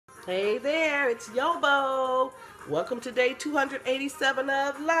Hey there, it's YoBo. Welcome to day 287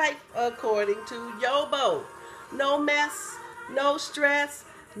 of life according to YoBo. No mess, no stress,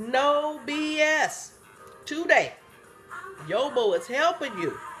 no BS. Today, YoBo is helping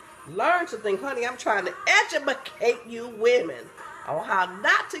you learn something. Honey, I'm trying to educate you women on how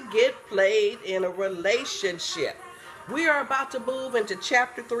not to get played in a relationship. We are about to move into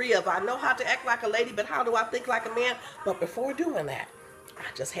chapter 3 of I Know How to Act Like a Lady, but How Do I Think Like a Man? But before doing that, I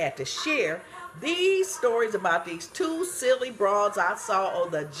just had to share these stories about these two silly broads I saw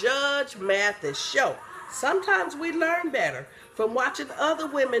on the Judge Mathis show. Sometimes we learn better from watching other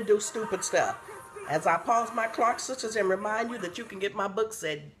women do stupid stuff. As I pause my Clark sisters and remind you that you can get my books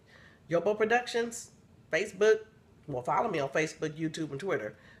at YoBo Productions, Facebook. Well, follow me on Facebook, YouTube, and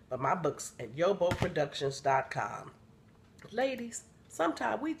Twitter. But my books at YoBoProductions.com. Ladies,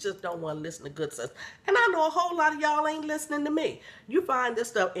 sometimes we just don't want to listen to good stuff. And I know a whole lot of y'all ain't listening to me. You find this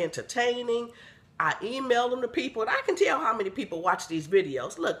stuff entertaining. I email them to people, and I can tell how many people watch these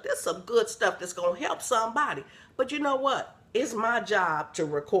videos. Look, there's some good stuff that's going to help somebody. But you know what? It's my job to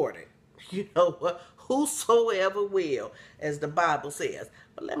record it. You know what? Whosoever will, as the Bible says.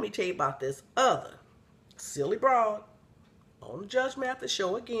 But let me tell you about this other silly broad on the Judge Mathis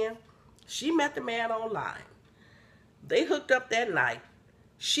show again. She met the man online. They hooked up that night.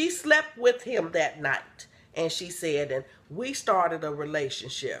 She slept with him that night. And she said, and we started a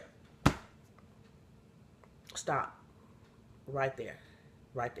relationship. Stop. Right there.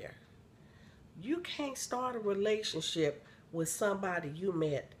 Right there. You can't start a relationship with somebody you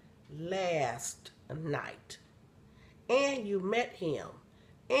met last night. And you met him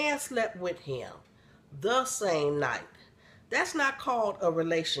and slept with him the same night. That's not called a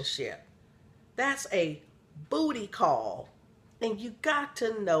relationship. That's a booty call, and you got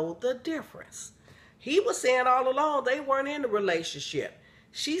to know the difference. He was saying all along they weren't in a relationship.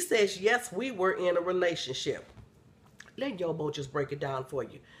 She says, yes, we were in a relationship. Let YoBo just break it down for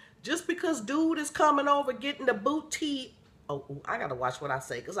you. Just because dude is coming over getting the booty, I gotta watch what I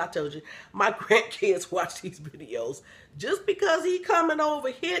say, because I told you my grandkids watch these videos. Just because he coming over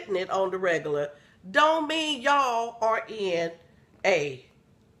hitting it on the regular don't mean y'all are in a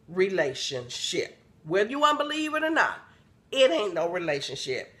relationship. Whether you want to believe it or not, it ain't no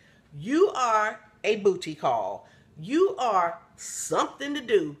relationship. You are a booty call. You are something to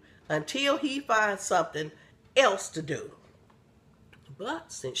do until he finds something else to do.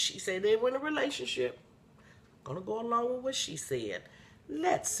 But since she said they were in a relationship, I'm going to go along with what she said.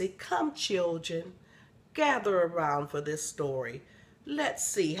 Let's see. Come, children. Gather around for this story. Let's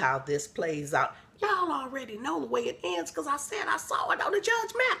see how this plays out. Y'all already know the way it ends because I said I saw it on the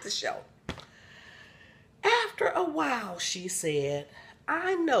Judge Mathis show. After a while, she said,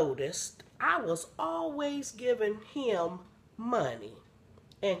 I noticed I was always giving him money,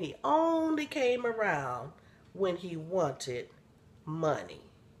 and he only came around when he wanted money.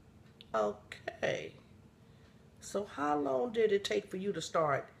 Okay. So how long did it take for you to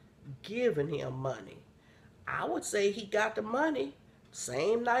start giving him money? I would say he got the money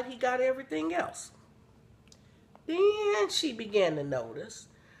same night he got everything else. Then she began to notice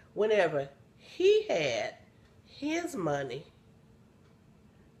whenever he had his money,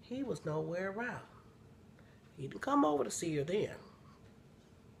 he was nowhere around. He didn't come over to see her then.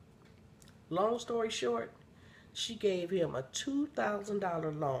 Long story short, she gave him a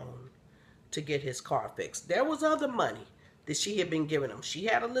 $2,000 loan to get his car fixed. There was other money that she had been giving him. She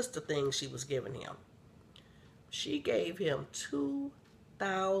had a list of things she was giving him. She gave him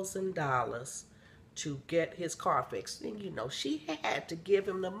 $2,000 to get his car fixed. And you know, she had to give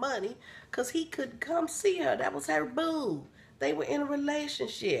him the money because he couldn't come see her. That was her boo. They were in a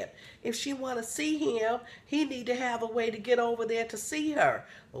relationship. If she wanted to see him, he needed to have a way to get over there to see her.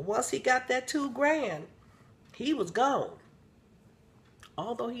 But once he got that $2,000, he was gone.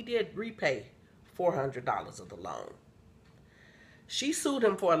 Although he did repay $400 of the loan. She sued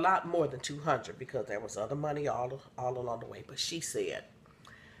him for a lot more than $200 because there was other money all along the way. But she said,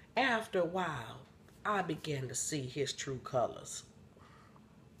 after a while, I began to see his true colors.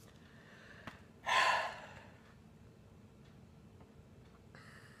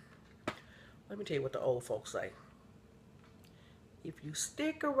 Let me tell you what the old folks say. If you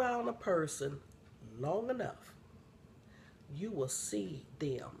stick around a person long enough, you will see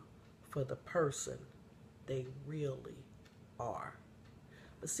them for the person they really are.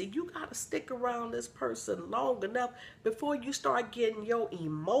 But see, you got to stick around this person long enough before you start getting your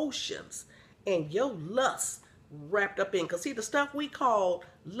emotions and your lust wrapped up in. Because see, the stuff we call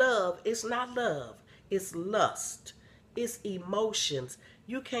love, it's not love. It's lust. It's emotions.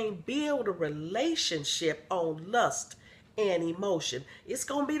 You can't build a relationship on lust and emotion. It's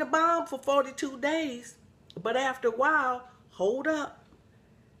going to be the bomb for 42 days. But after a while, hold up.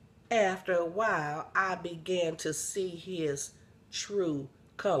 After a while, I began to see his true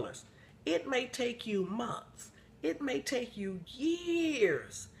colors. It may take you months. It may take you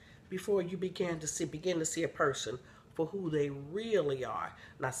years before you begin to see a person for who they really are.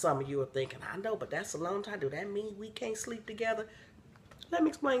 Now, some of you are thinking, I know, but that's a long time. Do that mean we can't sleep together? Let me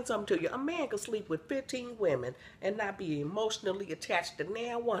explain something to you. A man can sleep with 15 women and not be emotionally attached to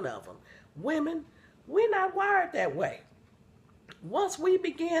now one of them. Women, we're not wired that way. Once we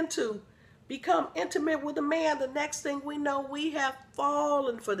begin to become intimate with a man, the next thing we know, we have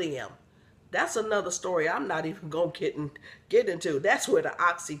fallen for them. That's another story I'm not even going to get into. That's where the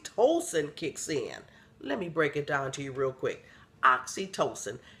oxytocin kicks in. Let me break it down to you real quick.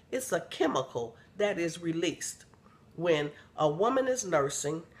 Oxytocin is a chemical that is released when a woman is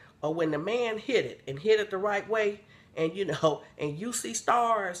nursing, or when the man hit it the right way, and and you see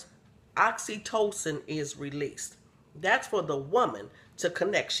stars. Oxytocin is released. That's for the woman to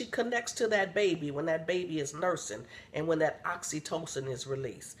connect. She connects to that baby when that baby is nursing, and when that oxytocin is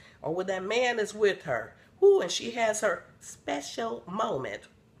released, or when that man is with her, and she has her special moment,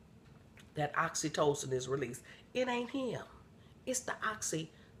 that oxytocin is released. It ain't him. It's the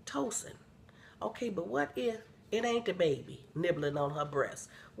oxytocin. Okay, but what if it ain't the baby nibbling on her breast?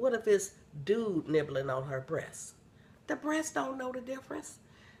 What if it's dude nibbling on her breast? The breast don't know the difference.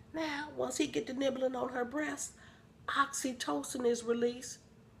 Now, once he get to nibbling on her breast, oxytocin is released.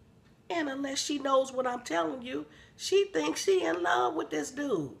 And unless she knows what I'm telling you, she thinks she in love with this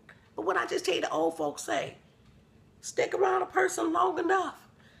dude. But what I just tell you, the old folks say, stick around a person long enough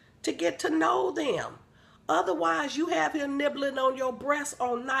to get to know them. Otherwise, you have him nibbling on your breast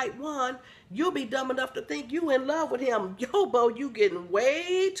on night one, you'll be dumb enough to think you in love with him. YoBo, you getting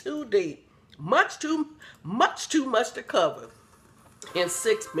way too deep. Much too much to cover in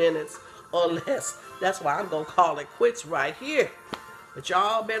 6 minutes or less. That's why I'm going to call it quits right here. But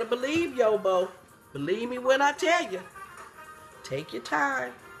y'all better believe YoBo. Believe me when I tell you. Take your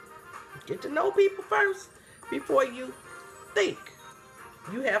time. Get to know people first before you think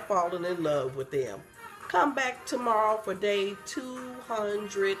you have fallen in love with them. Come back tomorrow for day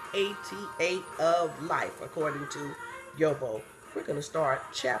 288 of life, according to YoBo. We're going to start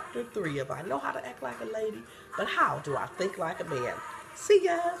chapter 3 of I Know How to Act Like a Lady, but How Do I Think Like a Man? See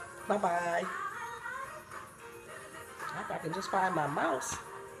ya. Bye-bye. If I can just find my mouse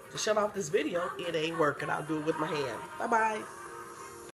to shut off this video, it ain't working. I'll do it with my hand. Bye-bye.